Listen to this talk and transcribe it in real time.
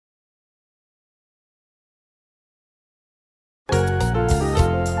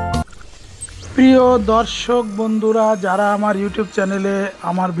প্রিয় দর্শক বন্ধুরা, যারা আমার ইউটিউব চ্যানেলে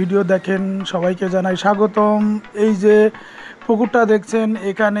আমার ভিডিও দেখেন সবাইকে জানাই স্বাগতম। এই যে পুকুরটা দেখছেন,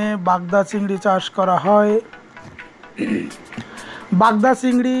 এখানে বাগদা চিংড়ি চাষ করা হয়। বাগদা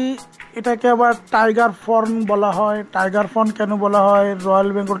চিংড়ি, এটাকে আবার টাইগার ফর্ন বলা হয়। টাইগার ফর্ন কেন বলা হয়? রয়্যাল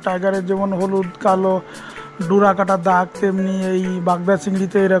বেঙ্গল টাইগারের যেমন হলুদ কালো ডোরা কাটা দাগ, তেমনি এই বাগদা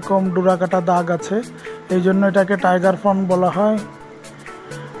চিংড়িতে এরকম ডোরা কাটা দাগ আছে, এই জন্য এটাকে টাইগার ফর্ন বলা হয়।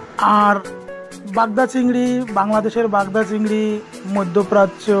 আর বাগদা চিংড়ি, বাংলাদেশের বাগদা চিংড়ি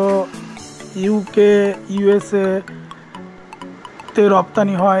মধ্যপ্রাচ্য, ইউকে, ইউএসএ তে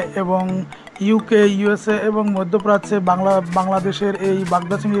রপ্তানি হয় এবং ইউকে, ইউএসএ এবং মধ্যপ্রাচ্যে বাংলাদেশের এই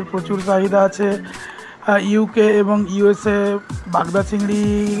বাগদা চিংড়ির প্রচুর চাহিদা আছে। ইউকে এবং ইউএসএ বাগদা চিংড়ি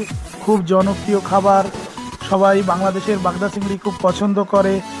খুব জনপ্রিয় খাবার, সবাই বাংলাদেশের বাগদা চিংড়ি খুব পছন্দ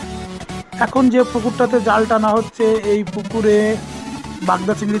করে। এখন যে পুকুরটাতে জাল টানা হচ্ছে, এই পুকুরে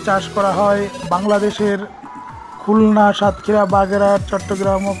বাগদা চিংড়ি চাষ করা হয়। বাংলাদেশের খুলনা, সাতক্ষীরা, বাগেরহাট,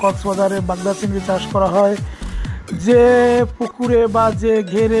 চট্টগ্রাম ও কক্সবাজারে বাগদা চিংড়ি চাষ করা হয়। যে পুকুরে বা যে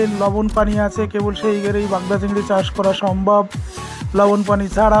ঘেরে লবণ পানি আছে, কেবল সেই ঘেরেই বাগদা চিংড়ি চাষ করা সম্ভব। লবণ পানি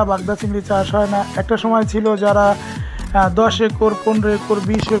ছাড়া বাগদা চিংড়ি চাষ হয় না। একটা সময় ছিল যারা 10 acre, 15 acre,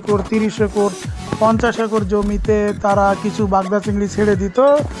 20 acre, 30 acre, 50 acre জমিতে তারা কিছু বাগদা চিংড়ি ছেড়ে দিত।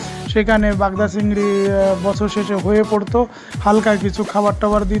 সেখানে বাগদা চিংড়ি বছর শেষে হয়ে পড়তো। হালকা কিছু খাবার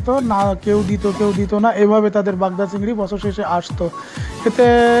টাবার দিত, না কেউ দিত না, এভাবে তাদের বাগদা চিংড়ি বছর শেষে আসতো। এতে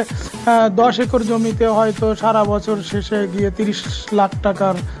 10 একর জমিতে হয়তো সারা বছর শেষে গিয়ে 30 লাখ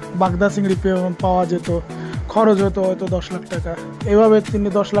টাকার বাগদা চিংড়ি পাওয়া যেত। খরচ হতো হয়তো 10 লাখ টাকা। এভাবে তিনি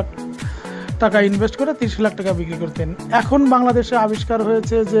 10 লাখ টাকা ইনভেস্ট করে 30 লাখ টাকা বিক্রি করতেন। এখন বাংলাদেশে আবিষ্কার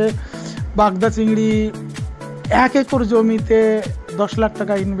হয়েছে যে বাগদা চিংড়ি 1 একর জমিতে 10 লাখ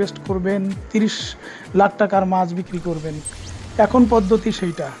টাকা ইনভেস্ট করবেন, 30 লাখ টাকার মাছ বিক্রি করবেন। এখন পদ্ধতি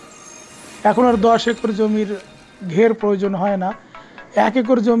সেইটা। এখন আর 10 একর জমির ঘের প্রয়োজন হয় না। 1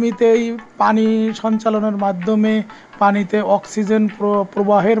 একর জমিতেই পানি সঞ্চালনের মাধ্যমে, পানিতে অক্সিজেন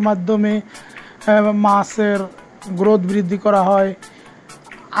প্রবাহের মাধ্যমে মাছের গ্রোথ বৃদ্ধি করা হয়।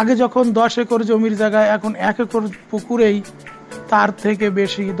 আগে যখন 10 একর জমির জায়গায় এখন 1 একর পুকুরেই তার থেকে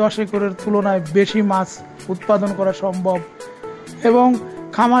বেশি, 10 একরের তুলনায় বেশি মাছ উৎপাদন করা সম্ভব। এবং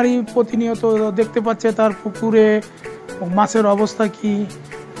খামারি প্রতিনিয়ত দেখতে পাচ্ছে তার পুকুরে মাছের অবস্থা কি।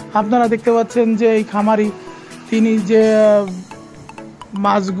 আপনারা দেখতে পাচ্ছেন যে এই খামারি, তিনি যে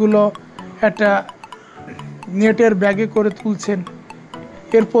মাছগুলো একটা নেটের ব্যাগে করে তুলছেন,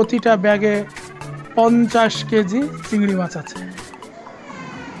 এর প্রতিটা ব্যাগে 50 কেজি চিংড়ি মাছ আছে।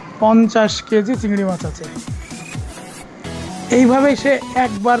 50 কেজি চিংড়ি মাছ আছে। এইভাবে সে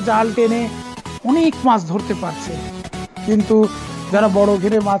একবার জাল টেনে অনেক মাছ ধরতে পারছে। কিন্তু যারা বড়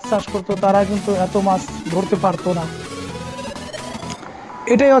ঘিরে মাছ চাষ করতো তারা কিন্তু এত মাছ ধরতে পারতো না।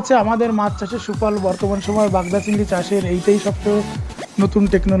 এটাই হচ্ছে আমাদের মাছ চাষের সুফল। বর্তমান সময়ে বাগদা চিংড়ি চাষের এইটাই সবচেয়ে নতুন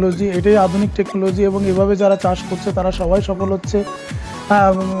টেকনোলজি, এটাই আধুনিক টেকনোলজি, এবং এভাবে যারা চাষ করছে তারা সবাই সফল হচ্ছে।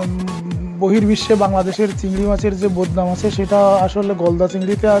 বহির্বিশ্বে বাংলাদেশের চিংড়ি মাছের যে বদনাম আছে, সেটা আসলে গলদা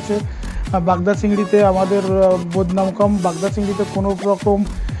চিংড়িতে আছে। বাগদা চিংড়িতে আমাদের বদনাম কম। বাগদা চিংড়িতে কোনো রকম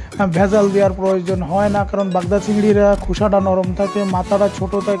ভেজাল দেওয়ার প্রয়োজন হয় না, কারণ বাগদা চিংড়ির খোসাটা নরম থাকে, মাথাটা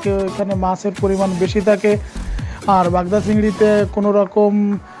ছোট থাকে, এখানে মাছের পরিমাণ বেশি থাকে। আর বাগদা চিংড়িতে কোনো রকম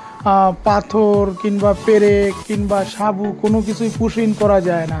পাথর কিংবা পেরেক কিংবা সাবু কোনো কিছুই পুষিন করা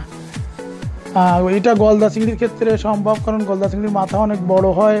যায় না। এটা গলদা চিংড়ির ক্ষেত্রে সম্ভব, কারণ গলদা চিংড়ির মাথা অনেক বড়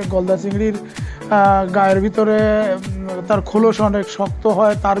হয়। গলদা চিংড়ির গায়ের ভিতরে তার খোলস অনেক শক্ত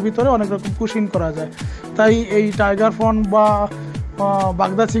হয়, তার ভিতরে অনেক রকম পুষিন করা যায়। তাই এই টাইগার ফর্ন বা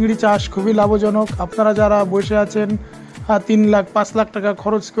বাগদা চিংড়ি চাষ খুবই লাভজনক। আপনারা যারা বসে আছেন 3 লাখ 5 লাখ টাকা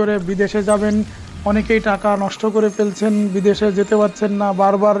খরচ করে বিদেশে যাবেন, অনেকেই টাকা নষ্ট করে ফেলছেন, বিদেশে যেতে পারছেন না,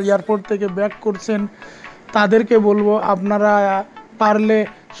 বারবার এয়ারপোর্ট থেকে ব্যাক করছেন, তাদেরকে বলবো আপনারা পারলে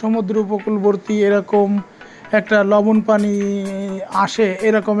সমুদ্র উপকূলবর্তী এরকম একটা লবণ পানি আসে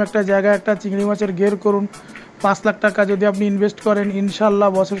এরকম একটা জায়গায় একটা চিংড়ি মাছের ঘের করুন। 5 লাখ টাকা যদি আপনি ইনভেস্ট করেন, ইনশাল্লাহ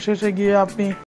বছর শেষে গিয়ে আপনি